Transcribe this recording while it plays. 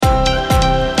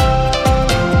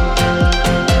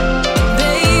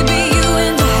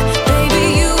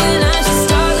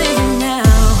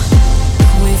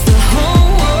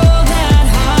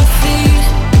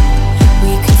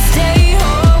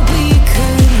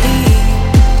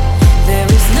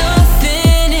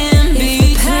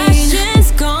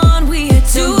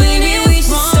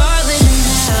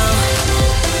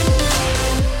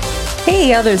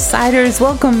Other Siders.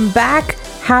 Welcome back.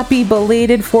 Happy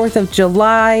belated 4th of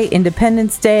July,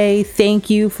 Independence Day.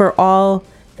 Thank you for all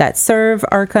that serve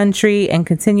our country and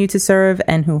continue to serve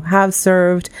and who have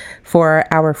served for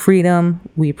our freedom.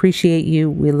 We appreciate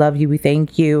you. We love you. We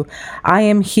thank you. I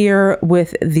am here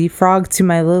with the frog to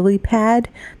my lily pad,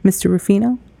 Mr.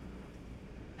 Rufino.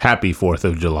 Happy 4th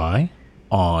of July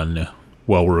on,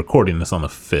 well, we're recording this on the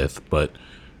 5th, but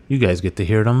you guys get to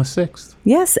hear it on the 6th.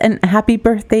 Yes, and happy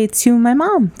birthday to my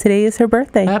mom. Today is her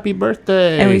birthday. Happy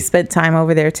birthday. And we spent time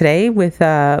over there today with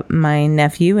my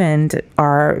nephew and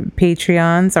our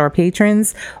Patreons, our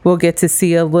patrons. We'll get to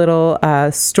see a little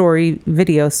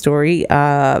video story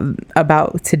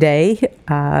about today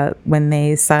when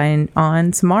they sign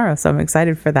on tomorrow. So I'm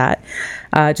excited for that.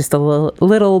 Just a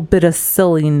little bit of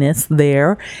silliness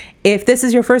there. If this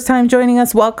is your first time joining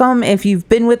us, welcome. If you've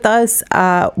been with us,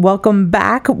 welcome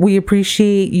back. We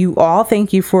appreciate you all.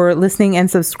 Thank you for listening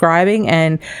and subscribing.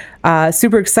 And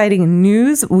super exciting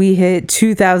news. We hit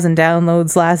 2,000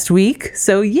 downloads last week.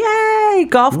 So yay!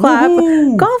 Golf clap.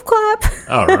 Woo-hoo. Golf clap.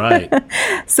 All right.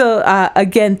 So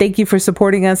again, thank you for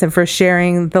supporting us and for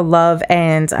sharing the love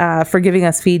and for giving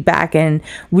us feedback. And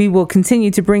we will continue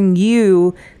to bring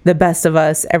you the best of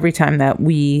us every time that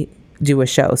we do a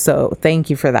show. So thank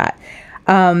you for that.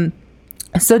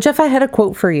 So Jeff, I had a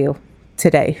quote for you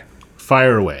today.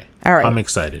 Fire away. All right. I'm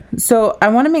excited. So I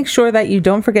want to make sure that you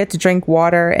don't forget to drink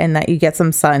water and that you get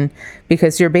some sun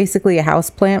because you're basically a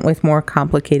houseplant with more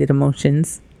complicated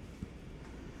emotions.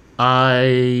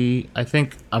 I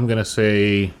think I'm going to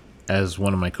say, as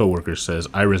one of my coworkers says,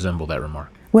 I resemble that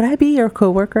remark. Would I be your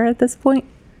coworker at this point?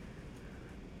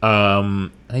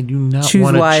 I do not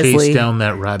want to chase down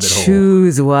that rabbit hole.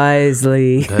 Choose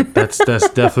wisely. That's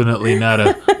definitely not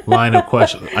a line of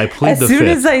question. I plead the fifth. As soon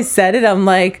as I said it, I'm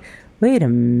like, wait a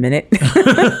minute.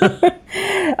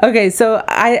 Okay, so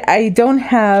I don't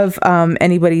have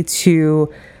anybody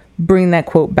to bring that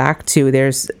quote back to.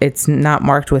 It's not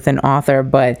marked with an author,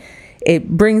 but it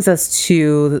brings us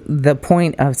to the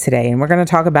point of today. And we're going to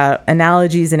talk about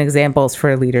analogies and examples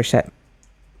for leadership.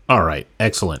 All right,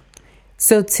 excellent.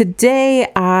 So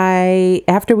today,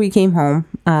 after we came home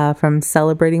from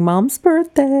celebrating Mom's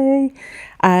birthday,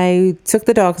 I took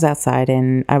the dogs outside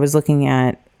and I was looking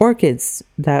at orchids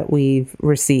that we've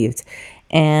received.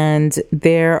 And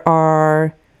there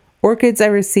are orchids I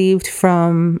received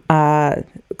from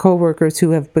coworkers who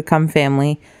have become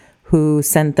family who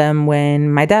sent them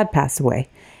when my dad passed away.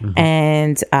 Mm-hmm.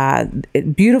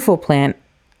 And beautiful plant.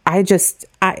 I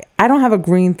don't have a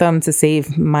green thumb to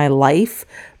save my life,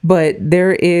 but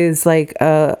there is like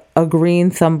a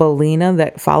green Thumbelina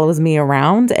that follows me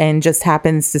around and just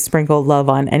happens to sprinkle love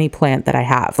on any plant that I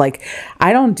have. Like,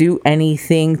 I don't do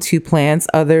anything to plants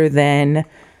other than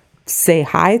say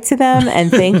hi to them and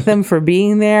thank them for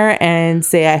being there and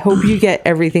say, I hope you get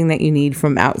everything that you need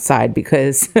from outside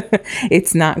because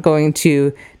it's not going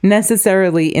to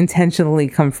necessarily intentionally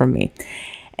come from me.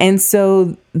 And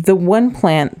so the one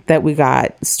plant that we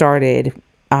got started,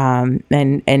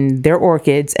 and they're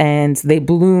orchids, and they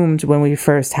bloomed when we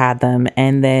first had them.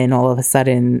 And then all of a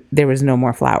sudden, there was no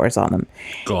more flowers on them.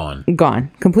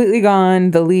 Gone. Completely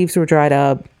gone. The leaves were dried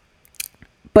up.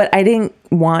 But I didn't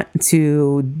want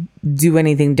to do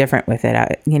anything different with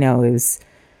it.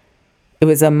 It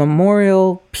was a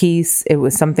memorial piece. It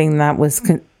was something that was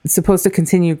supposed to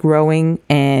continue growing,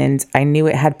 and I knew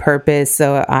it had purpose.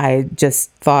 So I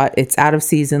just thought, it's out of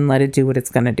season. Let it do what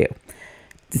it's going to do.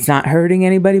 It's not hurting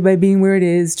anybody by being where it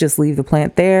is. Just leave the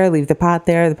plant there, leave the pot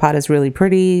there. The pot is really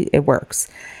pretty. It works.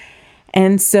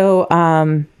 And so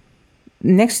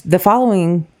the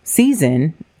following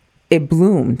season, it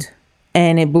bloomed.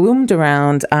 And it bloomed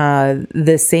around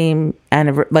the same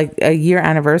a year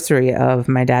anniversary of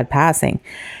my dad passing.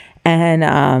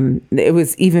 And it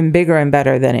was even bigger and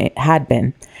better than it had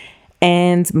been.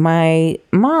 And my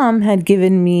mom had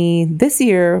given me this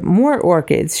year more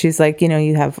orchids. She's like,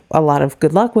 you have a lot of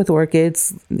good luck with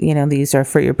orchids. These are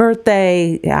for your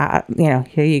birthday.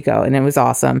 Here you go. And it was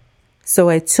awesome. So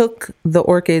I took the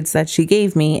orchids that she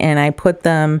gave me and I put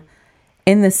them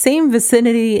in the same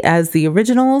vicinity as the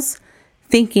originals,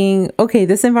 thinking, okay,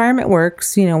 this environment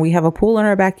works. We have a pool in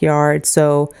our backyard.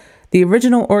 So the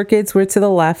original orchids were to the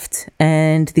left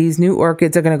and these new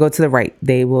orchids are going to go to the right.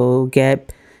 They will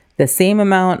get the same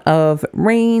amount of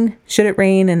rain, should it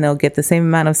rain, and they'll get the same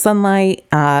amount of sunlight,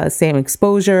 same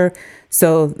exposure.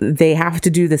 So they have to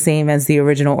do the same as the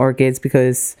original orchids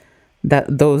because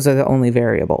those are the only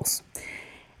variables.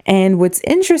 And what's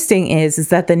interesting is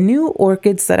that the new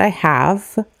orchids that I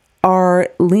have are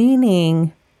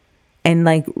leaning and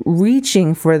like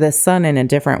reaching for the sun in a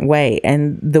different way.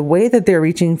 And the way that they're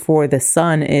reaching for the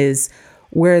sun is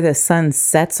where the sun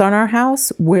sets on our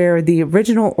house, where the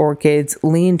original orchids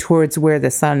lean towards where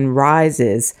the sun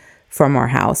rises from our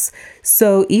house.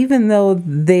 So even though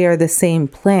they are the same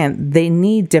plant, they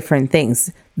need different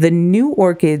things. The new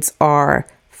orchids are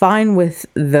fine with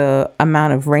the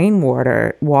amount of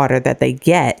rainwater that they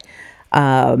get.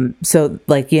 So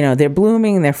like, they're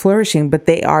blooming and they're flourishing, but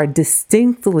they are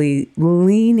distinctly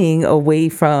leaning away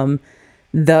from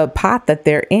the pot that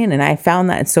they're in. And I found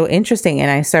that so interesting. And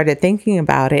I started thinking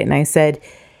about it and I said,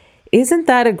 isn't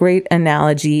that a great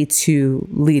analogy to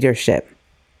leadership?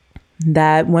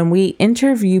 That when we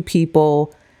interview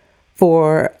people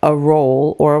for a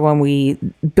role or when we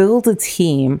build a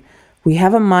team, we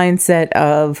have a mindset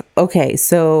of, okay,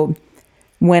 so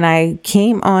when I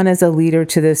came on as a leader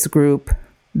to this group,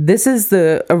 this is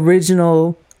the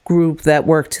original group that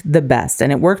worked the best.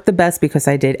 And it worked the best because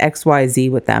I did X, Y, Z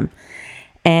with them.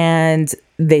 And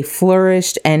they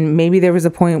flourished. And maybe there was a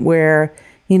point where,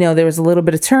 there was a little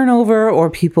bit of turnover or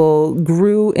people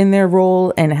grew in their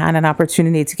role and had an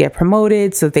opportunity to get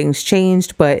promoted. So things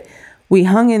changed, but we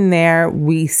hung in there.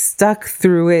 We stuck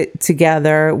through it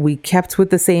together. We kept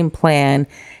with the same plan.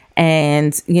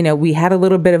 And, we had a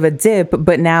little bit of a dip,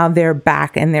 but now they're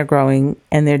back and they're growing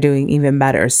and they're doing even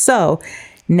better. So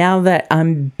now that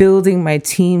I'm building my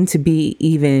team to be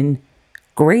even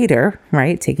greater,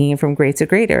 right? Taking it from great to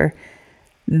greater.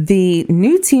 The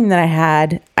new team that I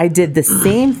had, I did the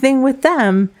same thing with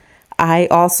them. I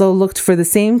also looked for the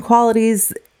same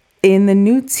qualities in the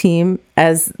new team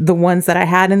as the ones that I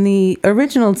had in the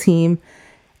original team.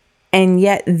 And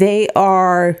yet they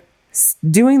are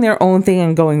doing their own thing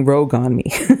and going rogue on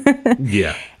me.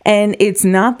 Yeah. And it's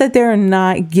not that they're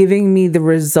not giving me the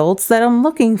results that I'm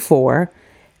looking for.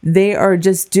 They are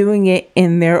just doing it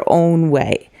in their own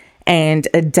way and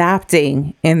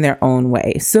adapting in their own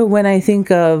way. So when I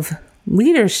think of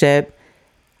leadership,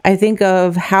 I think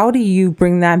of how do you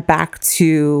bring that back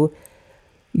to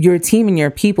your team and your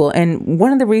people. And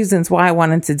one of the reasons why I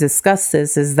wanted to discuss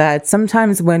this is that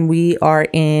sometimes when we are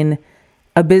in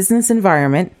a business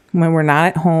environment, when we're not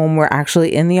at home, we're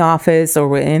actually in the office or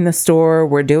we're in the store,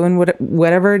 we're doing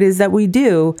whatever it is that we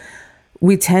do,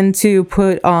 we tend to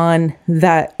put on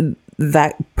that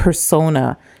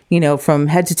persona, from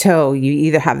head to toe. You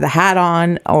either have the hat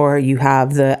on or you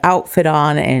have the outfit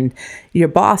on and you're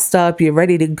bossed up, you're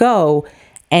ready to go,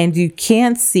 and you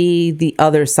can't see the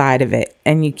other side of it.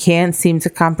 And you can't seem to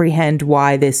comprehend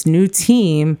why this new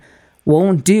team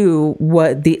won't do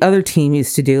what the other team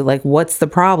used to do. Like, what's the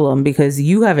problem? Because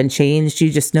you haven't changed.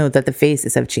 You just know that the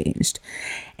faces have changed.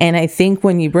 And I think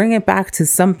when you bring it back to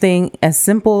something as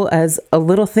simple as a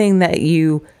little thing that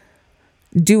you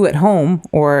do at home,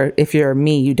 or if you're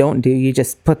me, you don't do, you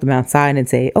just put them outside and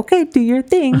say, okay, do your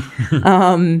thing.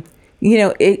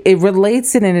 It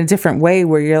relates it in a different way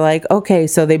where you're like, okay,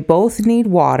 so they both need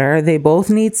water. They both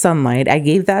need sunlight. I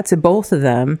gave that to both of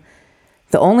them.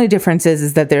 The only difference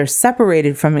is that they're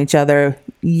separated from each other,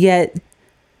 yet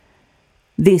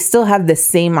they still have the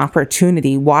same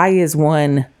opportunity. Why is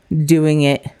one doing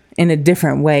it in a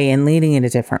different way and leading in a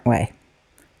different way?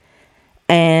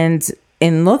 And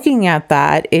in looking at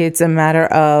that, it's a matter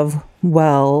of,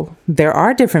 well, there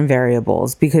are different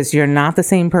variables because you're not the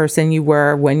same person you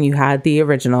were when you had the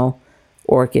original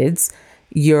orchids.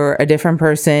 You're a different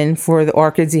person for the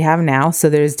orchids you have now. So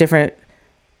there's different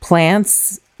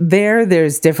plants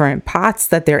there's different pots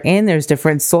that they're in, there's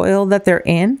different soil that they're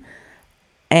in,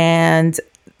 and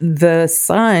the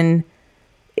sun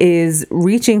is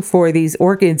reaching for these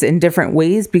orchids in different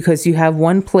ways because you have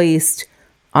one placed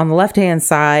on the left hand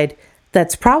side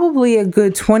that's probably a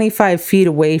good 25 feet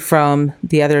away from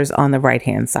the others on the right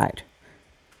hand side.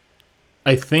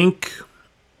 I think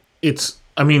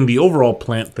the overall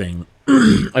plant thing,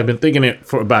 I've been thinking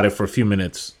about it for a few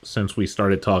minutes since we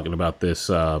started talking about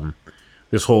this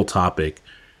this whole topic.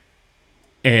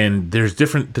 And there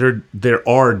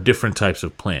are different types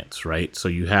of plants, right? So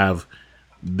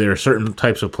there are certain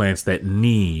types of plants that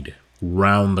need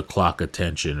round the clock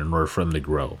attention in order for them to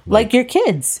grow. Like your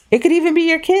kids. It could even be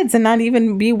your kids and not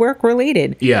even be work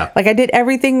related. Yeah. Like I did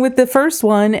everything with the first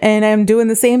one and I'm doing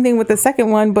the same thing with the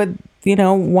second one, but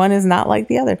one is not like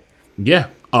the other. Yeah.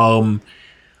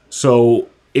 So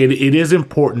it is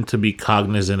important to be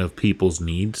cognizant of people's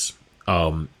needs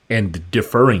and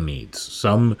differing needs.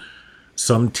 Some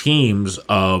teams,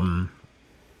 I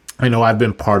know I've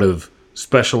been part of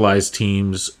specialized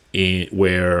teams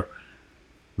where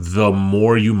the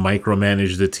more you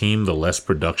micromanage the team, the less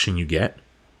production you get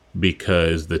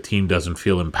because the team doesn't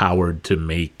feel empowered to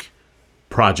make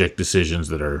project decisions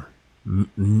that are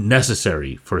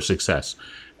necessary for success.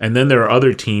 And then there are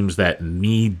other teams that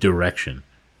need direction,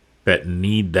 that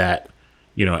need that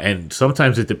And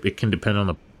sometimes it can depend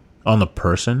on the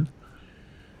person.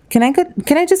 Can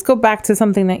I just go back to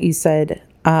something that you said?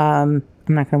 I'm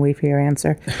not going to wait for your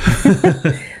answer.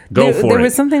 There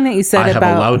was something that you said I about... I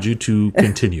have allowed you to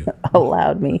continue.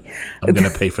 Allowed me. I'm going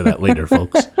to pay for that later,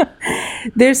 folks.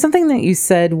 There's something that you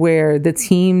said where the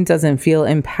team doesn't feel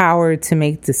empowered to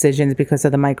make decisions because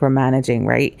of the micromanaging,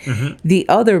 right? Mm-hmm. The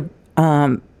other,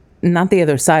 not the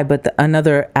other side, but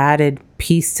another added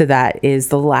piece to that is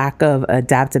the lack of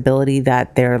adaptability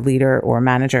that their leader or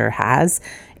manager has,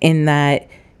 in that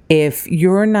if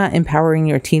you're not empowering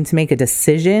your team to make a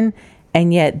decision,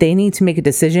 and yet they need to make a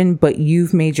decision, but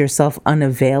you've made yourself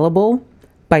unavailable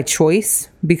by choice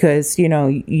because,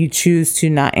 you choose to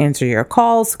not answer your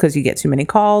calls because you get too many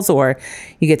calls, or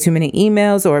you get too many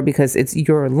emails, or because it's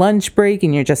your lunch break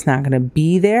and you're just not going to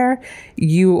be there,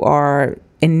 you are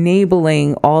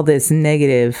enabling all this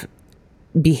negative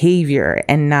behavior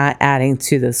and not adding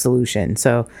to the solution.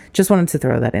 So just wanted to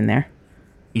throw that in there.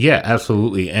 Yeah,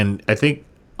 absolutely. And I think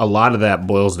a lot of that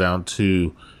boils down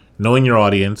to knowing your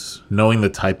audience, knowing the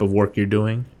type of work you're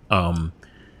doing.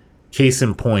 Case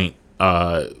in point,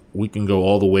 we can go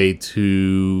all the way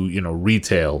to,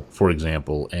 retail, for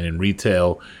example. And in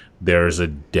retail, there's a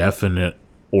definite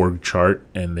org chart,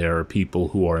 and there are people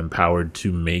who are empowered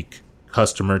to make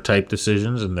customer type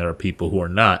decisions, and there are people who are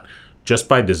not, just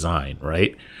by design,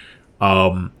 right?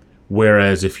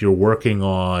 Whereas if you're working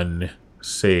on,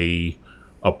 say,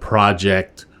 a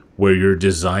project where you're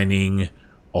designing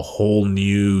a whole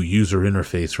new user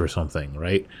interface or something,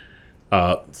 right?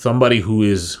 Somebody who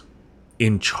is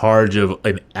in charge of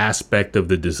an aspect of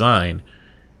the design,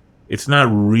 it's not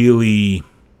really,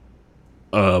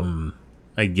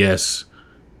 I guess,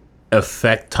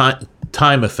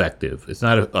 time effective. It's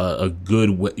not a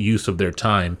good use of their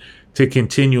time to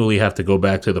continually have to go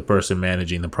back to the person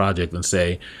managing the project and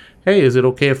say, hey, is it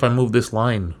okay if I move this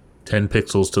line 10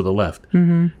 pixels to the left?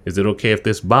 Mm-hmm. Is it okay if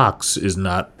this box is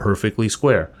not perfectly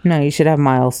square? No, you should have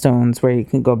milestones where you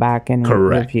can go back and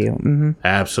review. Mm-hmm.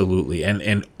 Absolutely.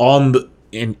 And on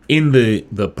in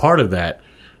the part of that,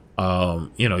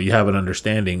 you have an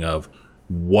understanding of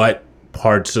what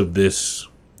parts of this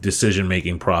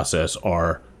decision-making process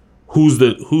are, who's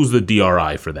the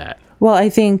DRI for that. Well, I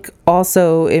think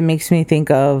also it makes me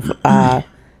think of,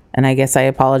 and I guess I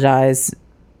apologize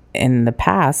in the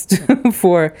past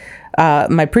for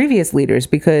my previous leaders,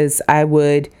 because I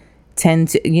would tend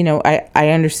to, I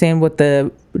understand what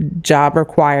the job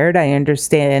required. I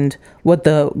understand what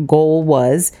the goal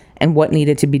was and what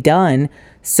needed to be done.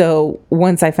 So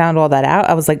once I found all that out,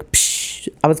 I was like, psh,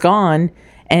 I was gone.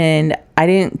 And I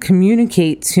didn't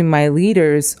communicate to my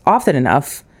leaders often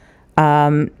enough.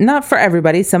 Not for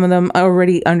everybody. Some of them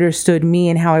already understood me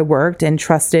and how I worked and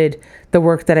trusted the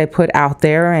work that I put out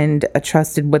there and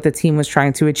trusted what the team was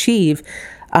trying to achieve.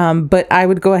 But I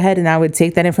would go ahead and I would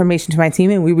take that information to my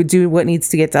team, and we would do what needs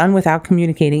to get done without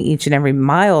communicating each and every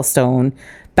milestone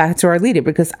back to our leader,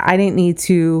 because I didn't need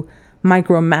to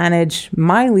micromanage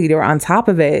my leader on top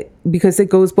of it, because it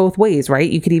goes both ways, right?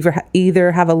 You could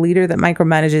either have a leader that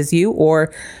micromanages you,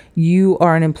 or you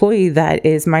are an employee that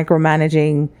is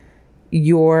micromanaging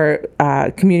your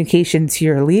communication to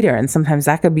your leader, and sometimes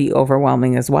that could be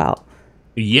overwhelming as well.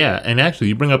 Yeah, and actually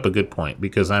you bring up a good point,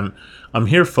 because I'm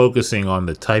here focusing on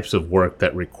the types of work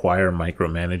that require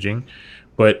micromanaging,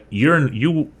 but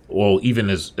even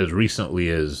as recently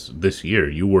as this year,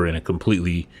 you were in a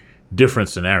completely different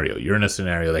scenario. You're in a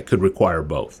scenario that could require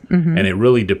both, mm-hmm. and it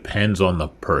really depends on the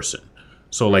person.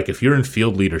 So like if you're in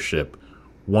field leadership,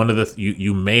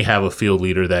 you may have a field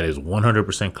leader that is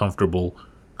 100% comfortable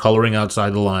coloring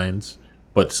outside the lines,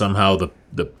 but somehow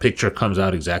the picture comes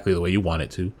out exactly the way you want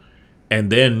it to. And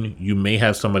then you may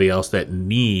have somebody else that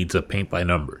needs a paint by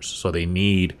numbers. So they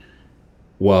need,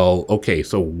 well, okay,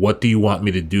 so what do you want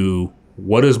me to do?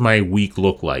 What does my week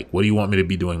look like? What do you want me to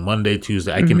be doing Monday,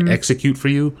 Tuesday? I can mm-hmm. execute for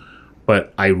you,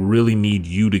 but I really need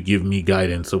you to give me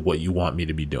guidance of what you want me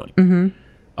to be doing.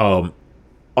 Mm-hmm.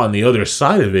 On the other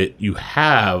side of it, you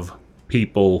have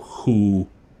people who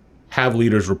have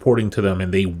leaders reporting to them,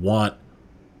 and they want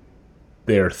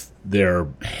their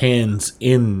hands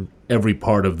in every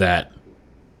part of that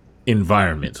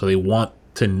environment. So they want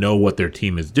to know what their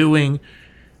team is doing.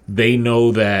 They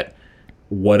know that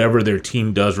whatever their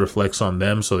team does reflects on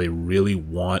them. So they really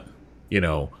want,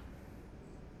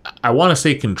 I want to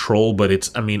say control, but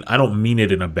I don't mean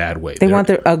it in a bad way. They want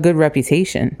a good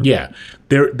reputation. Yeah.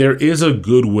 There is a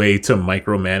good way to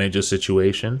micromanage a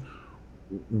situation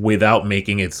without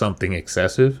making it something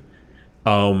excessive.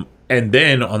 And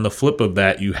then on the flip of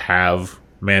that, you have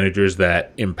managers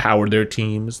that empower their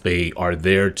teams. They are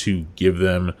there to give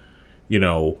them,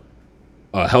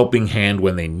 a helping hand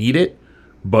when they need it.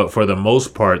 But for the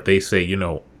most part, they say,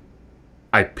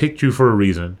 I picked you for a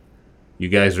reason. You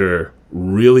guys are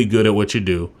really good at what you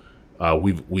do.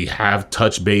 We have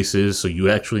touch bases, so you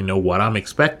actually know what I'm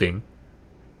expecting,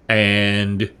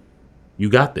 and you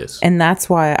got this. And that's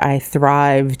why I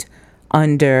thrived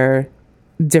under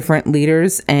different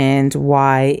leaders, and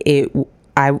why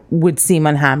I would seem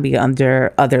unhappy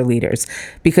under other leaders,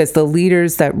 because the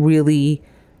leaders that really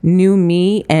knew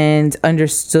me and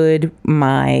understood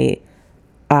my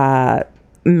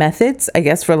methods, I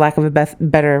guess, for lack of a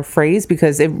better phrase,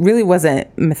 because it really wasn't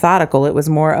methodical. It was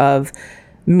more of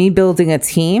me building a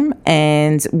team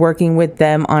and working with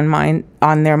them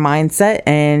on their mindset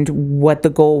and what the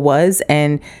goal was,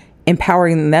 and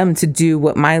empowering them to do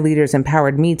what my leaders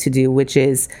empowered me to do, which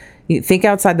is you think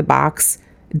outside the box.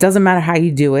 It doesn't matter how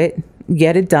you do it,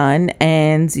 get it done,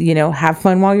 and, have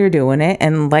fun while you're doing it.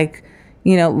 And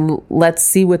let's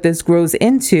see what this grows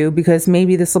into, because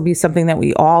maybe this will be something that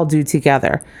we all do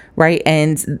together, right?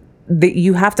 And that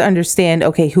you have to understand,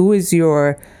 okay, who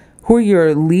are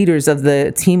your leaders of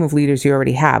the team of leaders you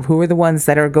already have? Who are the ones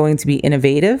that are going to be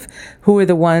innovative? Who are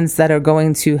the ones that are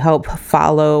going to help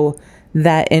follow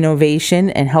that innovation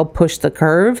and help push the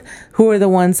curve? Who are the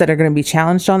ones that are going to be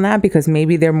challenged on that because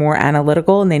maybe they're more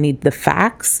analytical and they need the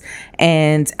facts?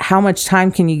 And how much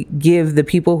time can you give the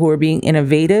people who are being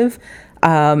innovative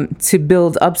to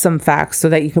build up some facts so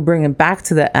that you can bring them back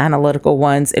to the analytical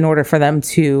ones in order for them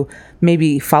to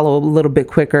maybe follow a little bit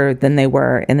quicker than they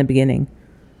were in the beginning?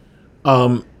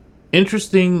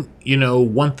 Interesting,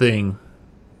 one thing,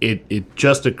 it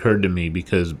just occurred to me,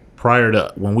 because prior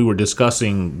to when we were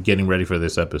discussing getting ready for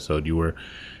this episode, you were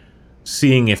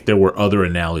seeing if there were other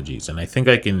analogies. And I think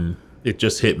it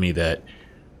just hit me that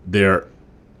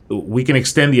we can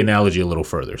extend the analogy a little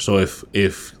further. So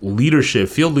if leadership,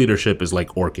 field leadership is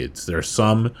like orchids, there are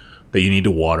some that you need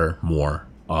to water more.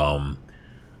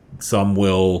 Some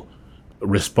will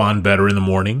respond better in the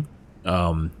morning.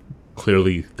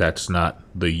 Clearly, that's not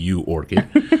the you orchid.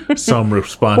 Some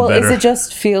respond better. Is it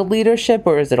just field leadership,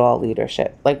 or is it all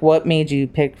leadership? Like, what made you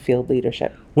pick field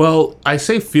leadership? Well, I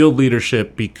say field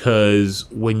leadership because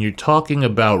when you're talking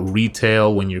about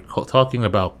retail, when you're talking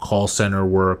about call center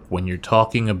work, when you're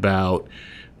talking about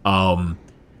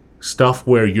stuff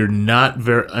where you're not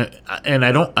very, and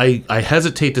I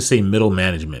hesitate to say middle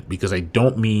management, because I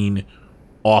don't mean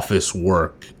office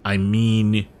work. I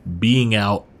mean being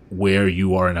out where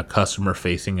you are in a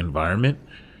customer-facing environment.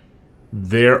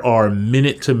 There are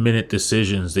minute-to-minute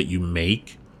decisions that you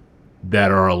make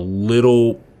that are a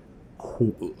little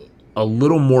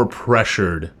more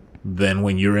pressured than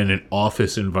when you're in an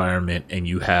office environment and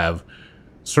you have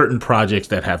certain projects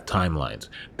that have timelines.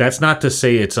 That's not to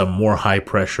say it's a more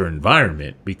high-pressure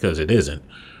environment, because it isn't.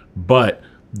 But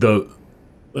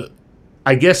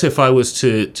I guess if I was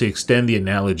to extend the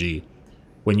analogy,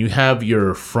 when you have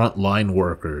your frontline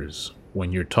workers,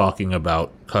 when you're talking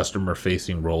about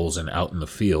customer-facing roles and out in the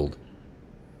field,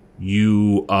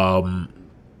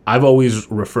 I've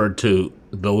always referred to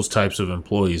those types of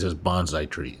employees as bonsai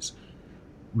trees,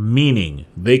 meaning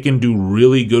they can do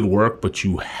really good work, but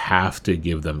you have to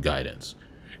give them guidance.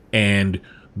 And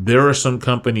there are some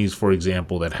companies, for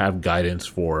example, that have guidance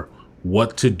for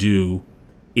what to do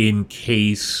in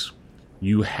case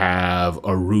you have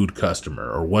a rude customer,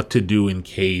 or what to do in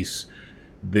case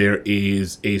there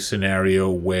is a scenario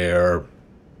where,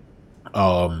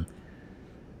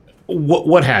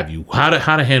 what have you, how to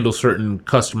handle certain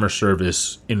customer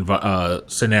service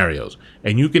scenarios.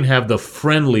 And you can have the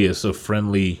friendliest of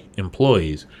friendly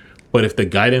employees, but if the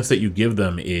guidance that you give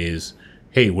them is,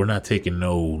 hey, we're not taking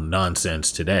no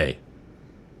nonsense today,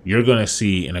 you're going to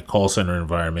see in a call center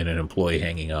environment an employee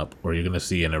hanging up, or you're going to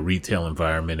see in a retail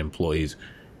environment employees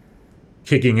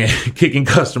kicking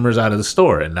customers out of the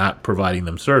store and not providing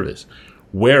them service.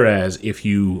 Whereas if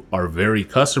you are very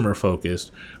customer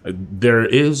focused,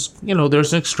 there's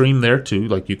an extreme there too,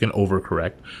 like you can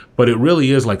overcorrect, but it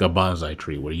really is like a bonsai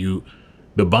tree where the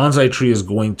bonsai tree is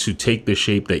going to take the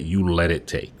shape that you let it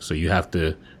take. So you have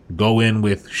to go in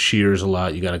with shears a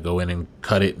lot. You got to go in and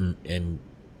cut it and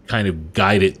kind of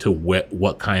guide it to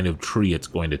what kind of tree it's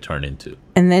going to turn into.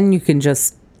 And then you can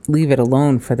just leave it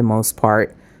alone for the most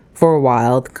part for a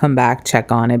while, come back,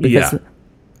 check on it. Because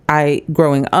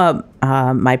growing up,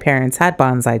 my parents had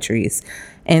bonsai trees.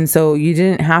 And so you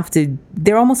didn't have to,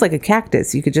 they're almost like a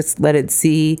cactus. You could just let it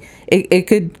see. It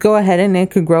could go ahead and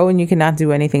it could grow and you cannot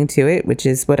do anything to it, which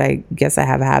is what I guess I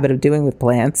have a habit of doing with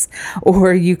plants.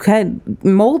 Or you could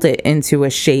mold it into a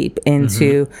shape,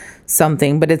 into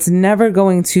something, but it's never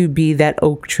going to be that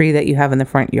oak tree that you have in the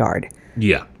front yard.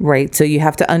 Yeah. Right. So you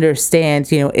have to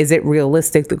understand, is it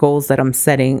realistic, the goals that I'm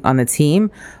setting on the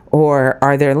team, or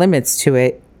are there limits to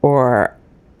it, or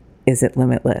is it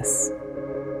limitless?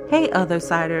 Hey, other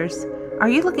siders. Are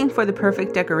you looking for the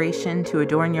perfect decoration to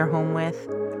adorn your home with?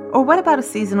 Or what about a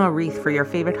seasonal wreath for your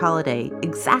favorite holiday,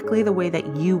 exactly the way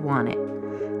that you want it?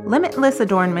 Limitless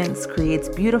Adornments creates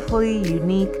beautifully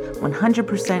unique,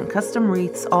 100% custom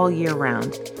wreaths all year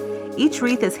round. Each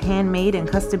wreath is handmade and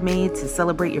custom made to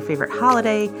celebrate your favorite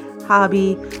holiday,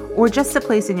 hobby, or just a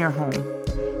place in your home.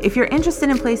 If you're interested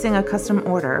in placing a custom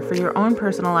order for your own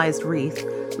personalized wreath,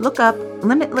 look up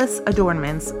Limitless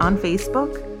Adornments on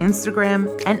Facebook,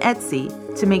 Instagram, and Etsy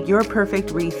to make your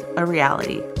perfect wreath a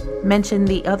reality. Mention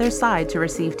The Other Side to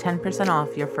receive 10%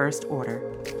 off your first order.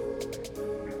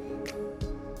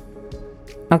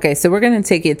 Okay, so we're going to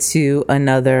take it to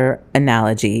another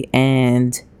analogy,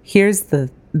 and here's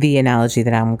the analogy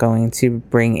that I'm going to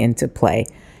bring into play.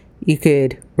 You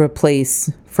could replace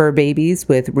fur babies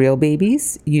with real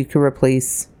babies. You could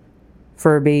replace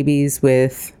fur babies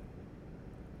with,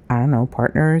 I don't know,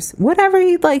 partners, whatever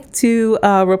you'd like to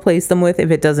replace them with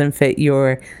if it doesn't fit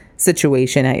your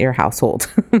situation at your household.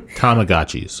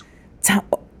 Tamagotchis.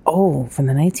 From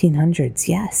the 1900s.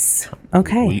 Yes.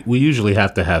 Okay. We usually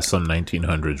have to have some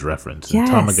 1900s reference. Yes.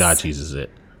 And Tamagotchis is it.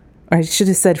 Or I should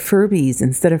have said Furbies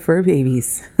instead of fur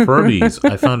babies. Furbies.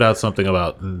 I found out something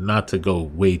about, not to go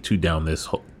way too down this,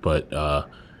 but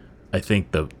I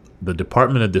think the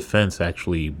Department of Defense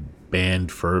actually banned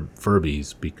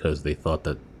Furbies because they thought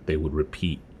that they would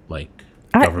repeat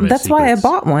government that's secrets. why I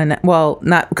bought one. Well,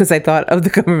 not because I thought of the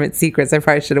government secrets. I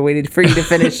probably should have waited for you to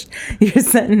finish your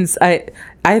sentence.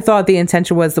 I thought the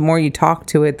intention was the more you talk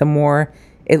to it, the more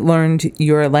it learned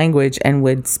your language and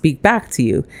would speak back to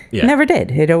you. Yeah. It never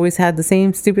did. It always had the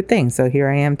same stupid thing. So here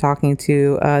I am talking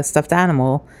to a stuffed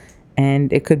animal,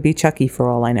 and it could be Chucky for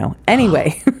all I know.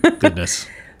 Anyway. Goodness.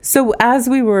 So as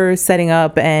we were setting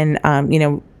up and,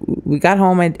 we got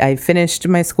home, I finished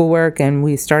my schoolwork and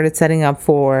we started setting up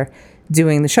for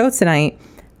doing the show tonight.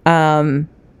 I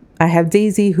have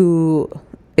Daisy, who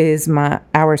is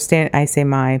I say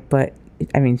my, but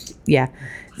I mean, yeah.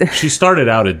 She started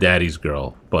out a daddy's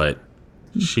girl, but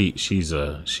she's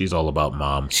all about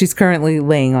mom. She's currently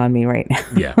laying on me right now.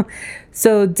 Yeah.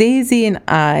 So Daisy and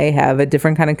I have a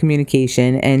different kind of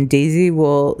communication, and Daisy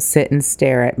will sit and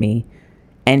stare at me.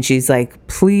 And she's like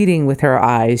pleading with her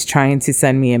eyes, trying to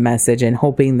send me a message and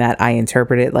hoping that I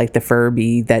interpret it like the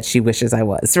Furby that she wishes I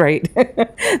was, right?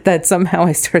 That somehow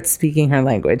I start speaking her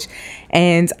language.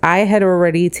 And I had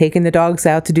already taken the dogs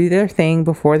out to do their thing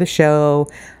before the show.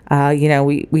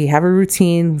 We have a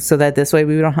routine so that this way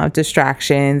we don't have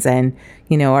distractions. And,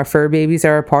 our fur babies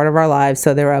are a part of our lives.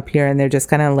 So they're up here and they're just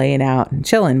kind of laying out and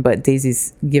chilling. But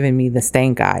Daisy's giving me the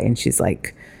stank eye, and she's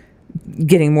like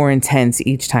getting more intense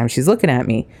each time she's looking at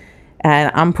me. And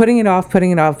I'm putting it off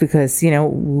because,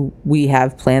 we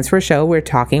have plans for a show. We're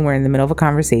in the middle of a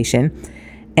conversation,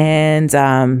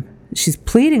 and she's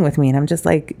pleading with me, and I'm just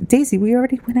like, Daisy, we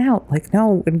already went out. Like,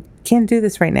 no, we can't do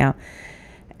this right now.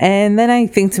 And then I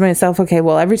think to myself, okay,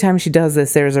 well, every time she does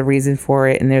this, there's a reason for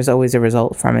it, and there's always a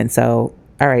result from it. So,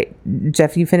 all right,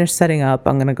 Jeff, you finish setting up.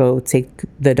 I'm going to go take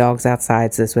the dogs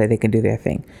outside so this way they can do their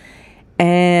thing.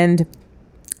 And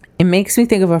it makes me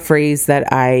think of a phrase that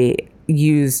I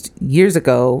used years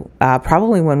ago,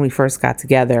 probably when we first got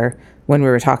together, when we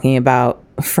were talking about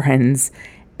friends.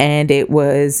 And it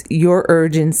was, your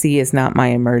urgency is not my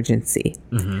emergency.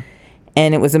 Mm-hmm.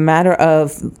 And it was a matter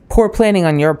of poor planning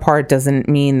on your part doesn't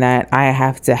mean that I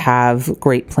have to have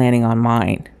great planning on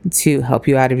mine to help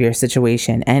you out of your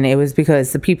situation. And it was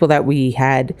because the people that we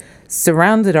had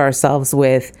surrounded ourselves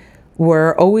with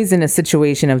were always in a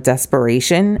situation of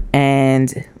desperation,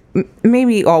 and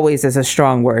maybe always is a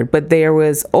strong word, but there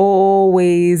was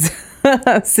always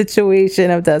a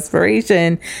situation of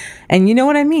desperation. And you know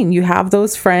what I mean? You have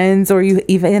those friends, or you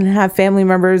even have family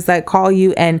members that call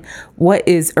you, and what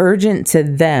is urgent to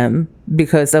them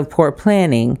because of poor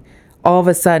planning all of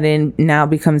a sudden now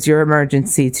becomes your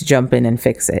emergency to jump in and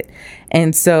fix it.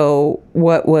 And so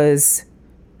what was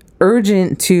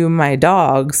urgent to my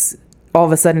dogs all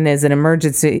of a sudden is an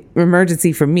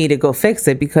emergency for me to go fix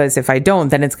it, because if I don't,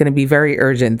 then it's going to be very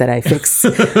urgent that I fix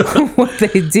what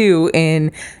they do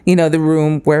in, the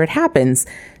room where it happens.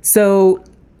 So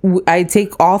I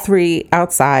take all three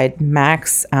outside.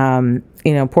 Max,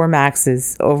 poor Max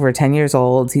is over 10 years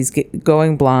old. He's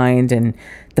going blind, and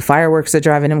the fireworks are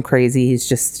driving him crazy. He's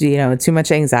just, too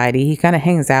much anxiety. He kind of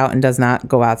hangs out and does not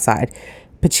go outside.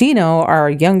 Pacino, our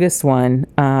youngest one,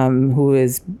 who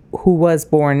was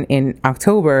born in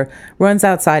October, runs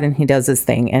outside and he does his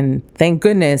thing. And thank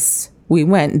goodness we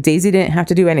went. Daisy didn't have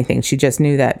to do anything. She just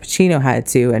knew that Pacino had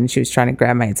to, and she was trying to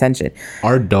grab my attention.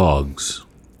 Our dogs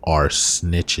are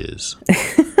snitches.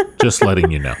 Just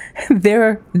letting you know.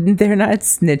 They're not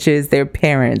snitches. They're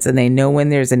parents, and they know when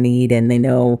there's a need, and they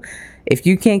know if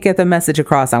you can't get the message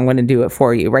across, I'm going to do it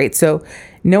for you, right? So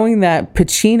knowing that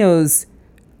Pacino's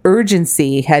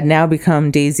urgency had now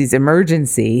become Daisy's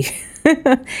emergency,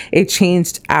 it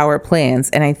changed our plans.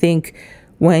 And I think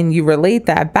when you relate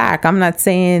that back, I'm not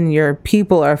saying your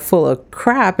people are full of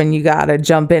crap and you got to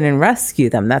jump in and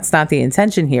rescue them. That's not the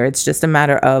intention here. It's just a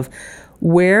matter of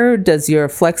where does your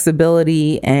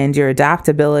flexibility and your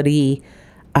adaptability,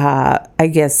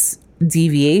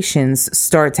 deviations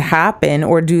start to happen,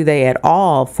 or do they at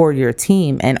all for your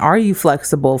team? And are you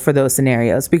flexible for those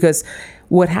scenarios? Because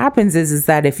what happens is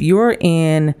that if you're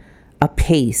in a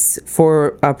pace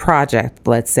for a project,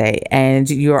 let's say, and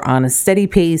you're on a steady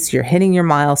pace, you're hitting your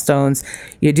milestones,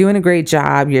 you're doing a great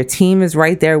job, your team is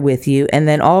right there with you, and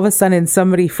then all of a sudden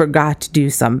somebody forgot to do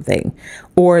something,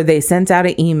 or they sent out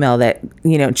an email that,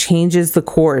 changes the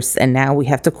course and now we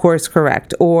have to course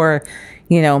correct, or,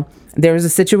 there was a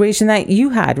situation that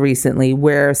you had recently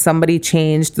where somebody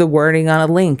changed the wording on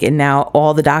a link and now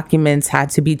all the documents had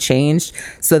to be changed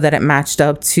so that it matched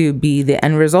up to be the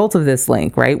end result of this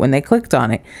link, right? When they clicked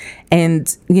on it.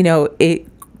 And, it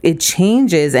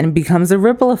changes and it becomes a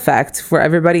ripple effect for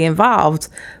everybody involved.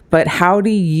 But how do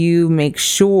you make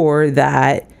sure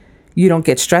that you don't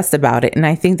get stressed about it? And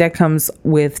I think that comes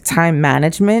with time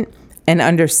management and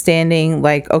understanding,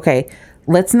 like, okay,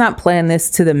 let's not plan this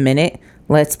to the minute.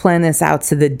 Let's plan this out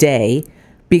to the day,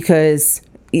 because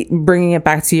bringing it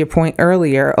back to your point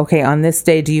earlier, okay, on this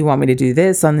day, do you want me to do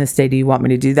this? On this day, do you want me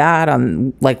to do that?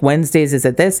 On like Wednesdays, is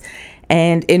it this?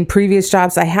 And in previous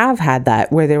jobs, I have had that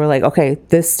where they were like, okay,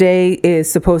 this day is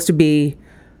supposed to be,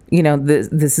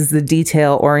 this is the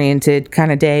detail oriented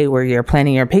kind of day where you're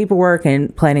planning your paperwork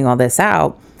and planning all this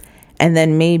out. And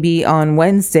then maybe on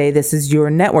Wednesday, this is your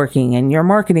networking and your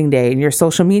marketing day and your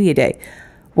social media day.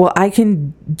 Well, I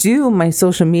can do my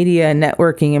social media,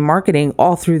 networking, and marketing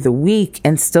all through the week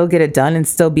and still get it done and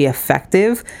still be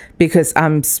effective because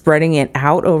I'm spreading it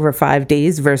out over 5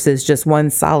 days versus just one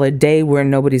solid day where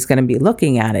nobody's going to be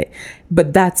looking at it.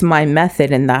 But that's my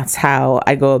method and that's how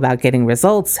I go about getting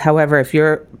results. However, if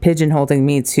you're pigeonholing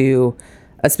me to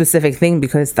a specific thing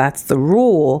because that's the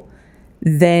rule,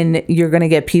 then you're going to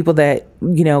get people that,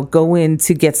 go in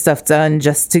to get stuff done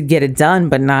just to get it done,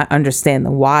 but not understand the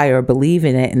why or believe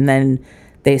in it. And then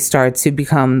they start to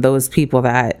become those people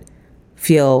that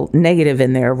feel negative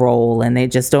in their role and they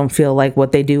just don't feel like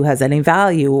what they do has any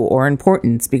value or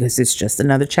importance because it's just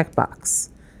another checkbox.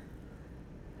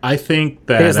 I think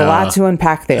that there's a lot to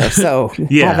unpack there. So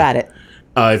yeah. Have at it.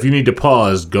 If you need to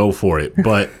pause, go for it.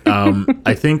 But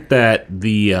I think that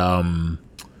the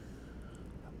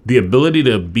ability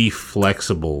to be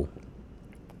flexible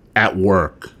at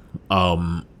work,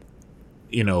 in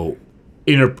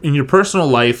your personal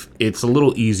life, it's a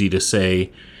little easy to say,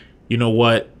 you know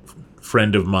what,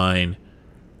 friend of mine,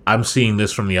 I'm seeing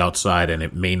this from the outside and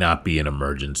it may not be an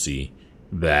emergency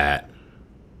that,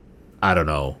 I don't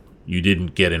know, you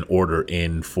didn't get an order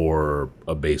in for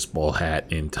a baseball hat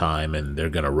in time and they're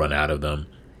going to run out of them.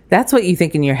 That's what you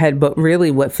think in your head, but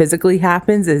really what physically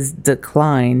happens is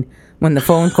decline when the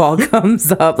phone call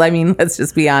comes up. I mean, let's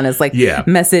just be honest. Like, yeah.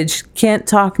 Message, can't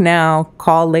talk now,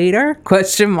 call later, ?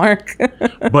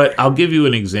 But I'll give you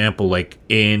an example. Like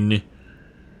in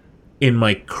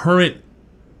my current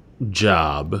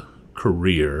job,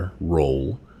 career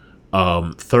role,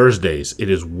 Thursdays, it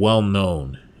is well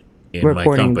known in Reporting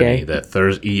my company day. that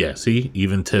Thursday, yeah, see,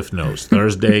 even Tiff knows,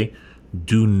 Thursday,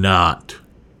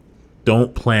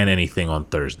 don't plan anything on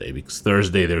Thursday, because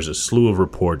Thursday there's a slew of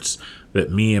reports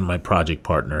that me and my project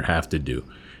partner have to do.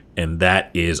 And that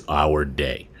is our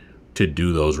day to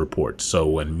do those reports. So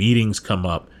when meetings come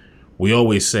up, we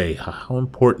always say, how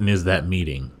important is that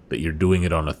meeting that you're doing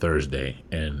it on a Thursday?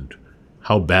 And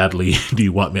how badly do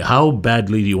you want me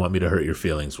to hurt your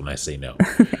feelings when I say no?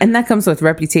 And that comes with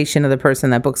reputation of the person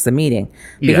that books the meeting.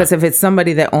 Because if it's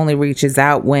somebody that only reaches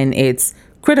out when it's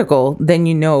critical, then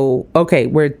okay,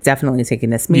 we're definitely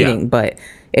taking this meeting. Yeah. But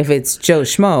if it's Joe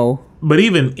Schmo, but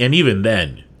even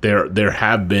then, there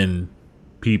have been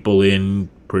people in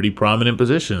pretty prominent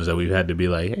positions that we've had to be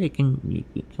like, hey, can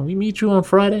we meet you on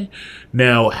Friday?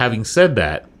 Now, having said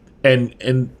that,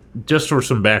 and just for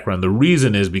some background, the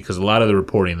reason is because a lot of the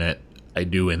reporting that I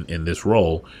do in this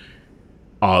role,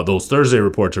 those Thursday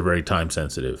reports are very time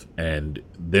sensitive, and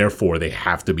therefore they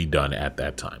have to be done at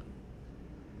that time.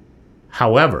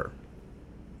 However,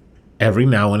 every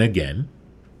now and again,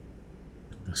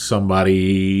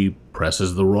 somebody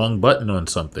presses the wrong button on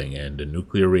something and a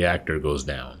nuclear reactor goes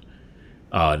down.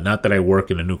 Not that I work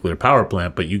in a nuclear power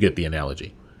plant, but you get the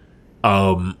analogy.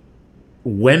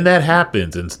 When that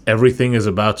happens and everything is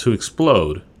about to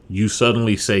explode, you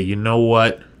suddenly say, you know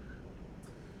what?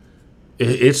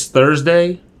 It's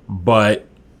Thursday, but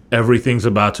everything's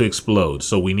about to explode.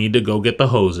 So we need to go get the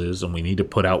hoses and we need to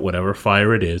put out whatever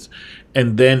fire it is.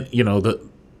 And then,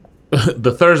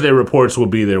 the Thursday reports will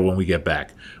be there when we get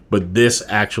back. But this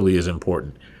actually is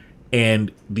important. And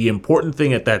the important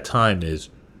thing at that time is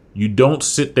you don't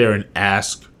sit there and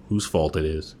ask whose fault it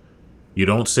is. You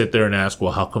don't sit there and ask,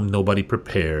 well, how come nobody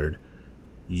prepared?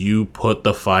 You put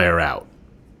the fire out.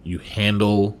 You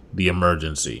handle the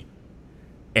emergency.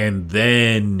 And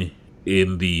then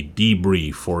in the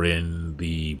debrief or in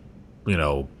the,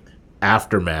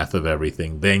 aftermath of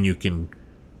everything, then you can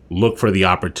look for the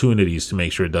opportunities to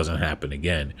make sure it doesn't happen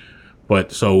again.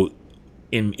 But so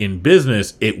in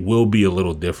business, it will be a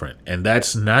little different. And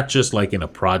that's not just like in a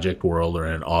project world or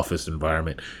in an office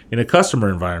environment, in a customer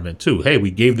environment too. Hey,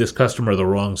 we gave this customer the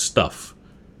wrong stuff.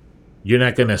 You're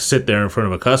not going to sit there in front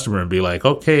of a customer and be like,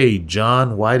 okay,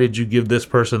 John, why did you give this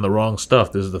person the wrong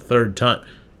stuff? This is the third time.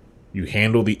 You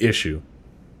handle the issue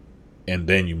and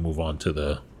then you move on to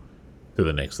the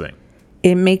next thing.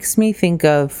 It makes me think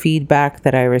of feedback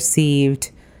that I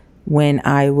received when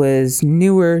I was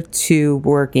newer to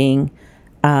working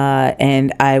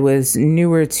and I was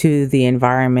newer to the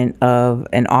environment of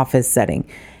an office setting.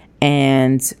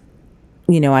 And,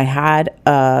 I had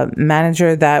a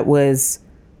manager that was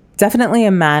definitely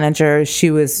a manager.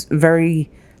 She was very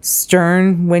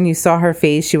stern when you saw her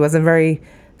face. She wasn't very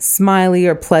smiley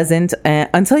or pleasant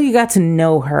until you got to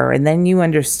know her. And then you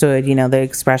understood, the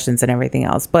expressions and everything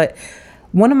else. But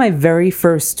one of my very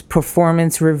first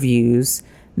performance reviews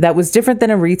that was different than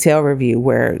a retail review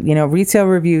where, retail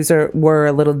reviews were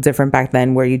a little different back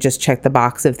then where you just check the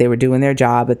box if they were doing their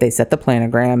job, if they set the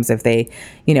planograms, if they,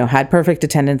 had perfect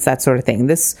attendance, that sort of thing.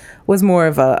 This was more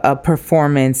of a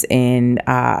performance in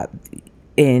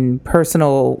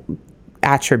personal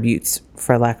attributes,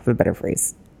 for lack of a better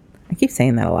phrase. I keep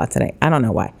saying that a lot today. I don't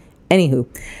know why. Anywho.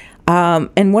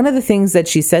 And one of the things that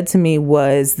she said to me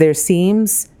was there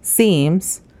seems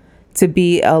to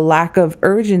be a lack of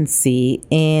urgency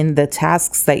in the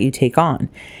tasks that you take on.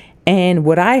 And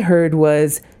what I heard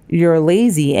was you're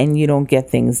lazy and you don't get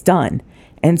things done.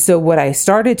 And so what I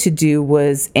started to do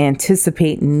was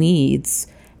anticipate needs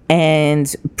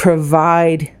and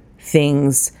provide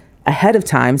things ahead of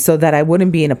time so that I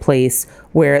wouldn't be in a place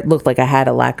where it looked like I had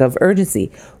a lack of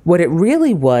urgency. What it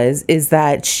really was is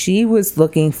that she was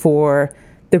looking for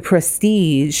the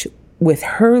prestige with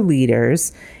her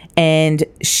leaders, and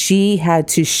she had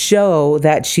to show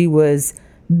that she was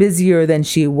busier than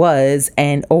she was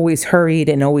and always hurried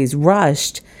and always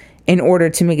rushed in order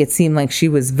to make it seem like she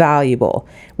was valuable.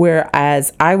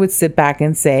 Whereas I would sit back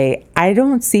and say, I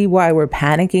don't see why we're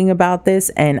panicking about this,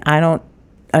 and I don't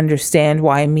understand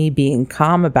why me being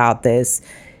calm about this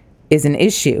is an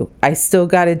issue. I still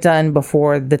got it done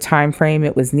before the time frame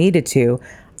it was needed to.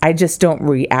 I just don't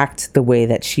react the way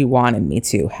that she wanted me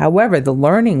to. However, the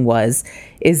learning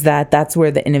is that that's where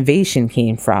the innovation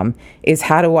came from, is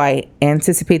how do I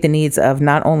anticipate the needs of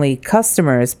not only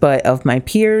customers, but of my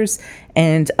peers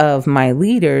and of my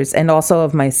leaders and also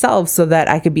of myself so that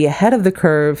I could be ahead of the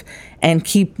curve and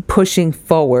keep pushing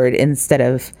forward instead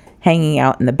of hanging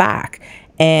out in the back.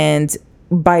 And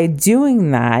by doing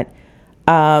that,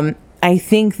 I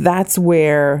think that's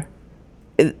where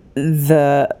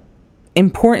the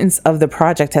importance of the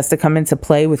project has to come into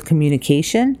play with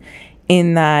communication,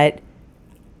 in that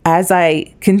as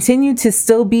I continue to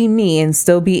still be me and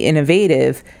still be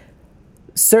innovative,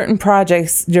 certain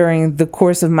projects during the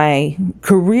course of my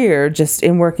career, just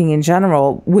in working in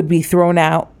general, would be thrown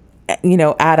out,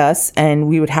 at us, and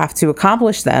we would have to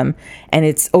accomplish them. And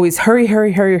it's always hurry,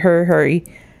 hurry, hurry, hurry, hurry.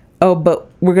 Oh,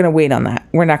 but we're going to wait on that.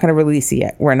 We're not going to release it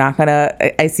yet. We're not going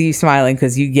to, I see you smiling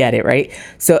because you get it, right?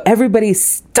 So everybody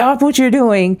stop what you're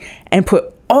doing and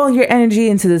put all your energy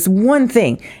into this one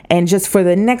thing. And just for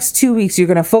the next 2 weeks, you're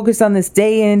going to focus on this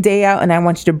day in and day out. And I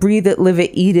want you to breathe it, live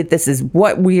it, eat it. This is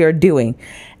what we are doing.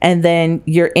 And then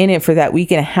you're in it for that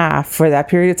week and a half, for that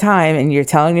period of time. And you're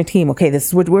telling your team, okay, this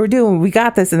is what we're doing. We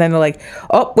got this. And then they're like,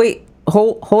 oh, wait,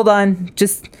 hold on.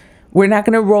 We're not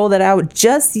going to roll that out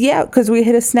just yet because we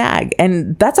hit a snag.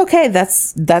 And that's okay.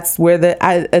 That's where the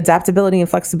adaptability and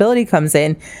flexibility comes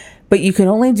in. But you can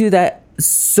only do that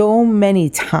so many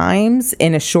times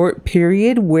in a short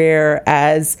period,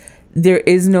 whereas there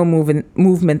is no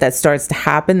movement that starts to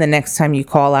happen the next time you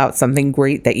call out something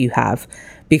great that you have.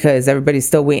 because everybody's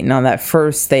still waiting on that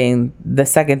first thing, the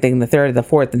second thing, the third, the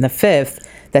fourth, and the fifth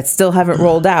that still haven't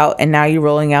rolled out. And now you're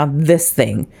rolling out this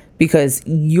thing because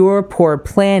your poor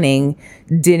planning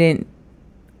didn't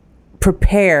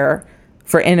prepare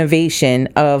for innovation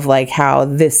of like how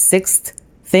this sixth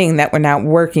thing that we're now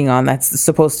working on that's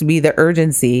supposed to be the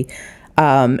urgency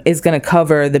is going to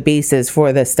cover the bases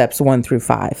for the steps 1 through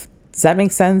 5. Does that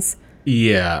make sense?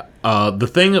 Yeah. The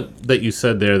thing that you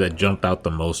said there that jumped out the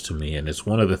most to me, and it's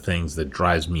one of the things that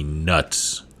drives me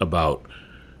nuts about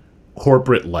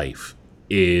corporate life,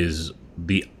 is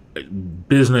the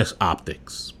business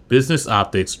optics. Business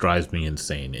optics drives me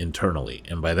insane internally.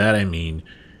 And by that I mean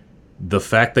the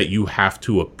fact that you have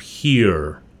to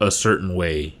appear a certain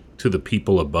way to the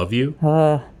people above you.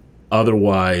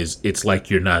 Otherwise, it's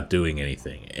like you're not doing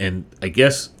anything. And I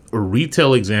guess a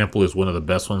retail example is one of the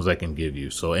best ones I can give you.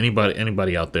 So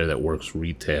anybody out there that works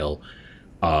retail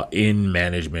in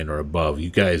management or above, you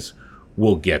guys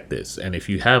will get this. And if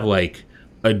you have like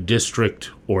a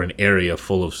district or an area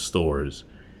full of stores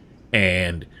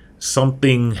and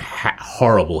something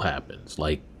horrible happens,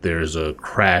 like there's a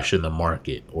crash in the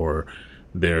market, or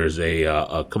there's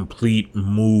a complete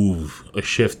move, a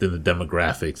shift in the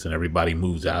demographics, and everybody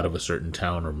moves out of a certain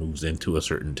town or moves into a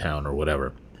certain town or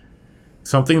whatever.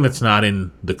 Something that's not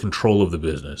in the control of the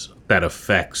business that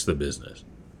affects the business.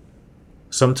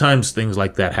 Sometimes things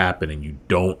like that happen and you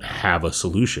don't have a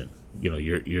solution. You know,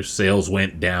 your sales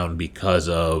went down because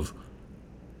of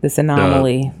this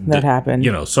anomaly that happened.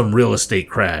 You know, some real estate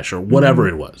crash or whatever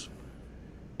it was.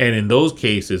 And in those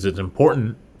cases, it's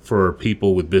important for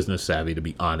people with business savvy to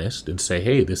be honest and say,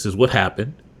 hey, this is what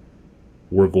happened.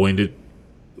 We're going to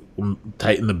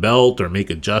tighten the belt or make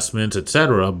adjustments,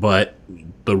 etc. But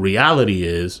the reality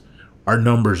is our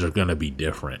numbers are going to be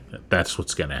different. That's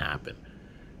what's going to happen.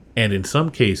 And in some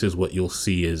cases, what you'll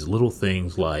see is little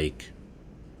things like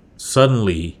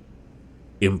suddenly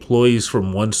employees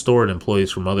from one store and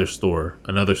employees from another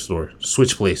store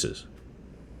switch places.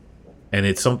 And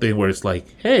it's something where it's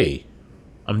like, hey,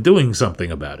 I'm doing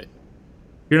something about it.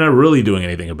 You're not really doing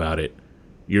anything about it.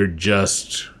 You're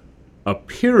just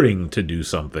appearing to do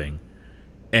something.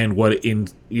 And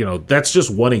that's just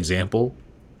one example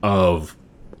of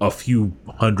a few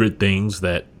hundred things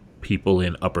that people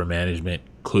in upper management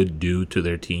could do to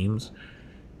their teams.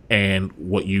 And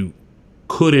what you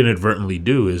could inadvertently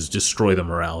do is destroy the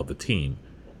morale of the team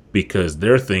because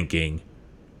they're thinking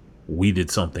we did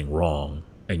something wrong.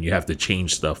 And you have to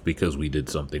change stuff because we did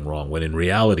something wrong. When in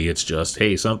reality, it's just,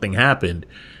 hey, something happened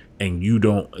and you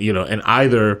don't, and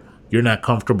either you're not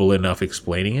comfortable enough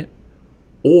explaining it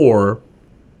or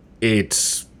I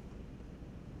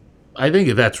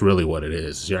think that's really what it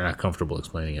is. You're not comfortable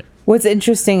explaining it. What's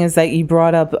interesting is that you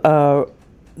brought up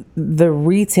the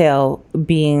retail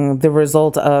being the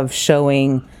result of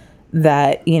showing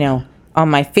that, on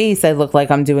my face, I look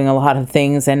like I'm doing a lot of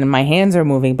things and my hands are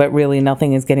moving, but really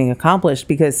nothing is getting accomplished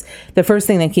because the first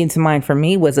thing that came to mind for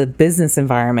me was a business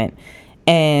environment.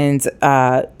 And,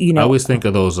 I always think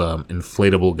of those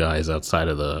inflatable guys outside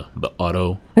of the the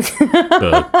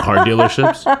car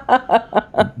dealerships.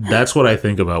 That's what I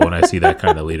think about when I see that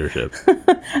kind of leadership.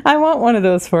 I want one of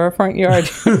those for our front yard.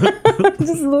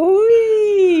 Just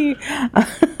Louis.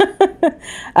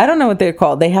 I don't know what they're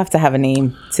called. They have to have a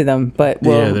name to them, but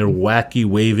yeah, they're wacky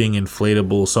waving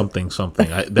inflatable something.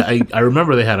 I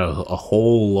remember they had a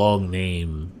whole long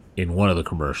name in one of the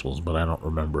commercials, but I don't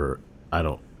remember. I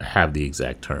don't have the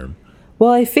exact term.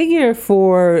 Well, I figure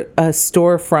for a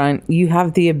storefront, you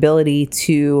have the ability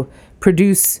to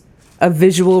produce a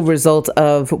visual result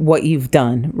of what you've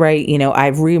done, right?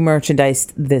 I've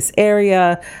re-merchandised this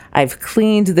area. I've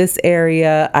cleaned this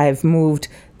area. I've moved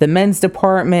the men's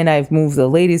department. I've moved the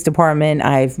ladies department.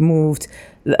 I've moved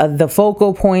the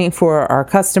focal point for our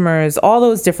customers, all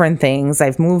those different things.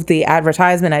 I've moved the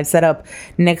advertisement. I've set up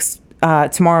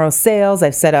tomorrow's sales.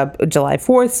 I've set up July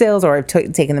 4th sales, or I've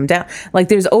taken them down. Like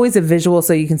there's always a visual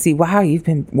so you can see, wow, you've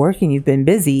been working, you've been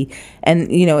busy. And,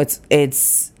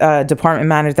 it's a department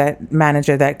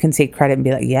manager that can take credit and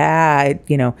be like, yeah,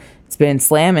 it's been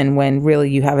slamming, when really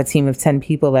you have a team of 10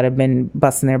 people that have been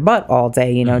busting their butt all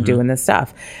day, doing this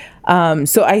stuff.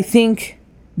 So I think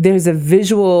there's a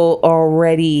visual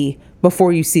already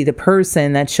before you see the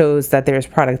person that shows that there's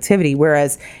productivity.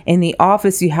 Whereas in the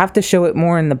office, you have to show it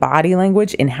more in the body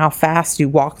language and how fast you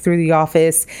walk through the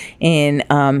office and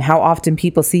how often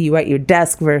people see you at your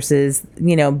desk versus,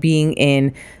 being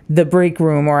in the break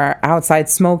room or outside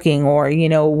smoking or,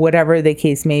 whatever the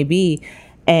case may be.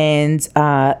 And,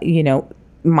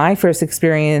 my first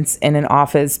experience in an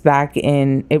office back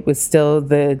in, it was still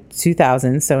the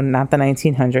 2000s, so not the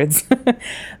 1900s.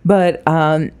 But,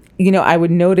 I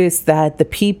would notice that the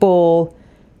people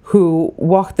who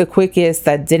walked the quickest,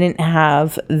 that didn't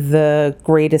have the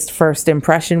greatest first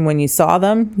impression when you saw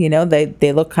them,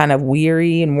 they look kind of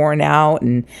weary and worn out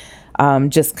and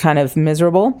just kind of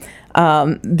miserable.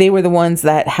 They were the ones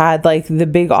that had like the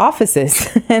big offices.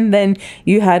 And then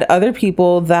you had other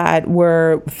people that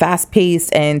were fast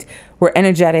paced and were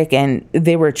energetic, and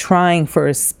they were trying for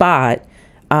a spot.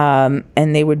 And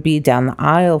they would be down the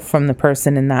aisle from the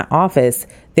person in that office.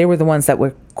 They were the ones that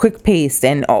were quick paced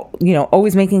and,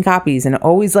 always making copies and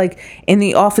always like in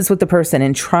the office with the person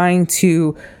and trying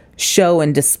to show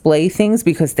and display things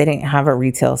because they didn't have a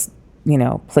retail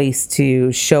place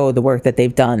to show the work that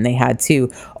they've done. They had to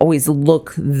always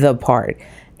look the part.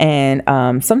 And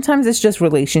sometimes it's just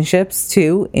relationships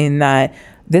too, in that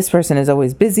this person is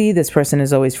always busy. This person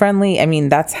is always friendly. I mean,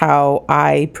 that's how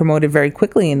I promoted very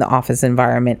quickly in the office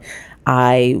environment.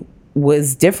 I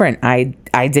was different. I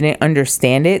didn't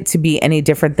understand it to be any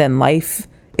different than life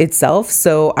itself.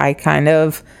 So I kind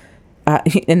of,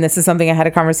 and this is something I had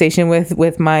a conversation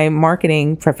with my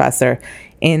marketing professor,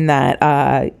 in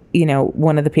that,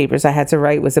 one of the papers I had to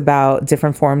write was about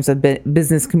different forms of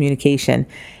business communication.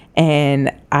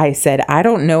 And I said, I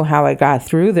don't know how I got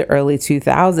through the early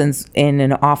 2000s in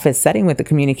an office setting with the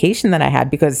communication that I had,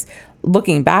 because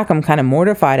looking back, I'm kind of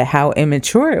mortified at how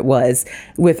immature it was,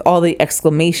 with all the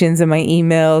exclamations in my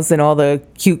emails and all the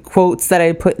cute quotes that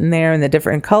I put in there and the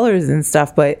different colors and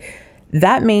stuff. But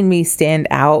that made me stand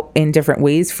out in different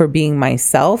ways for being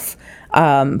myself,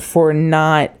 for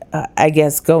not,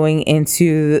 going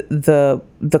into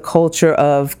the culture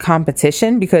of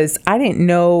competition, because I didn't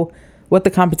know what the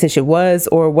competition was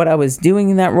or what I was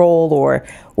doing in that role or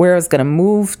where I was going to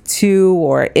move to,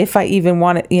 or if I even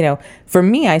wanted, for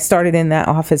me, I started in that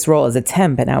office role as a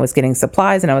temp, and I was getting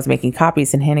supplies and I was making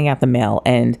copies and handing out the mail,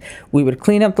 and we would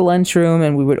clean up the lunchroom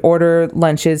and we would order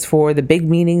lunches for the big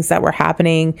meetings that were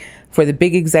happening for the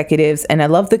big executives. And I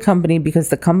love the company because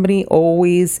the company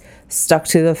always stuck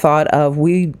to the thought of,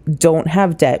 we don't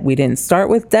have debt. We didn't start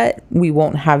with debt. We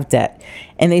won't have debt.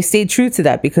 And they stayed true to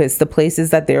that, because the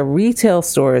places that their retail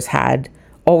stores had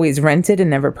always rented and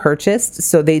never purchased.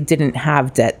 So they didn't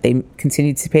have debt. They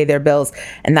continued to pay their bills.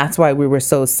 And that's why we were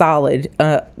so solid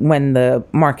when the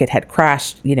market had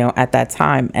crashed, at that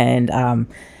time. And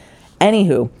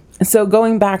anywho, so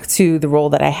going back to the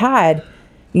role that I had,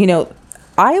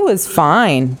 I was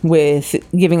fine with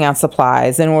giving out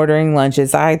supplies and ordering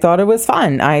lunches. I thought it was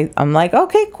fun. I'm like,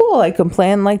 okay, cool. I can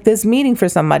plan like this meeting for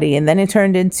somebody. And then it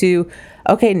turned into,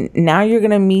 okay, now you're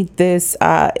going to meet this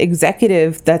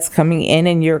executive that's coming in,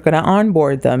 and you're going to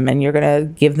onboard them, and you're going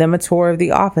to give them a tour of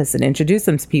the office and introduce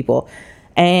them to people.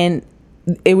 And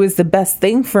it was the best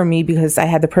thing for me because I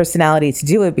had the personality to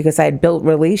do it, because I had built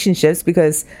relationships,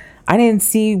 because I didn't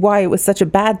see why it was such a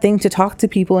bad thing to talk to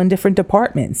people in different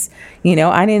departments.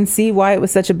 I didn't see why it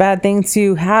was such a bad thing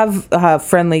to have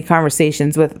friendly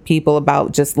conversations with people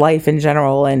about just life in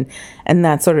general and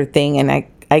that sort of thing. And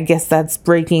I guess that's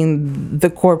breaking the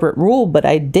corporate rule, but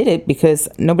I did it because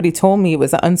nobody told me it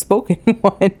was an unspoken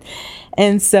one.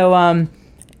 And so,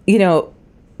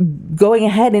 going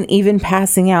ahead and even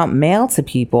passing out mail to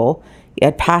people,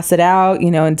 I'd pass it out,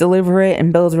 and deliver it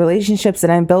and build relationships.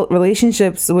 And I built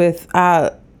relationships with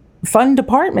fun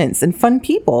departments and fun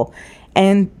people.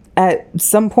 And at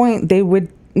some point they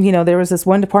would, there was this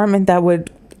one department that would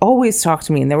always talk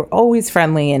to me, and they were always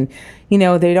friendly. And,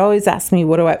 they'd always ask me,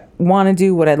 what do I want to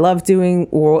do? What I love doing,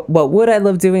 or what would I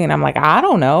love doing? And I'm like, I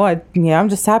don't know. I'm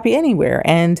just happy anywhere.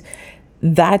 And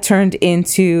that turned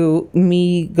into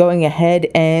me going ahead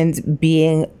and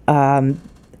being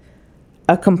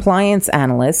a compliance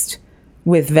analyst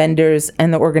with vendors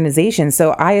and the organization.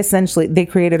 So they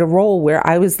created a role where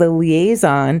I was the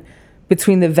liaison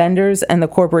between the vendors and the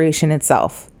corporation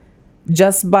itself,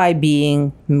 just by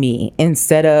being me,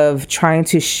 instead of trying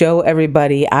to show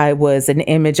everybody I was an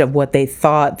image of what they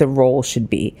thought the role should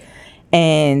be.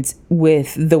 And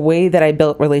with the way that I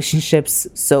built relationships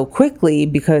so quickly,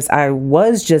 because I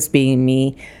was just being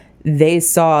me, they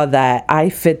saw that I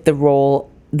fit the role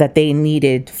that they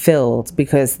needed filled,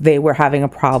 because they were having a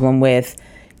problem with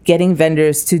getting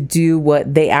vendors to do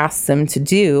what they asked them to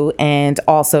do, and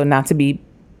also not to be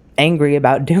angry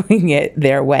about doing it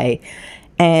their way.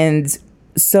 And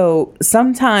so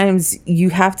sometimes you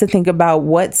have to think about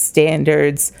what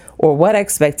standards or what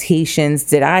expectations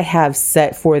did I have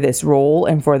set for this role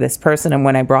and for this person, and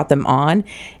when I brought them on,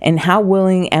 and how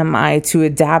willing am I to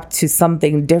adapt to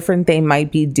something different they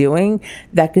might be doing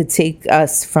that could take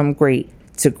us from great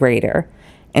to greater.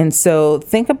 And so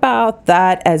think about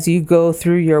that as you go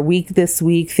through your week this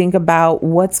week. Think about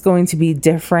what's going to be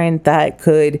different that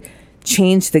could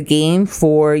change the game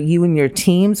for you and your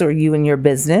teams or you and your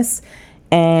business.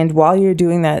 And while you're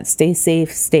doing that, stay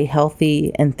safe, stay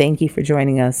healthy, and thank you for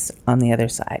joining us on The Other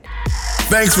Side.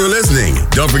 Thanks for listening.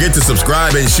 Don't forget to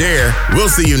subscribe and share. We'll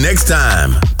see you next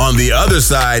time on The Other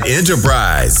Side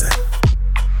Enterprise.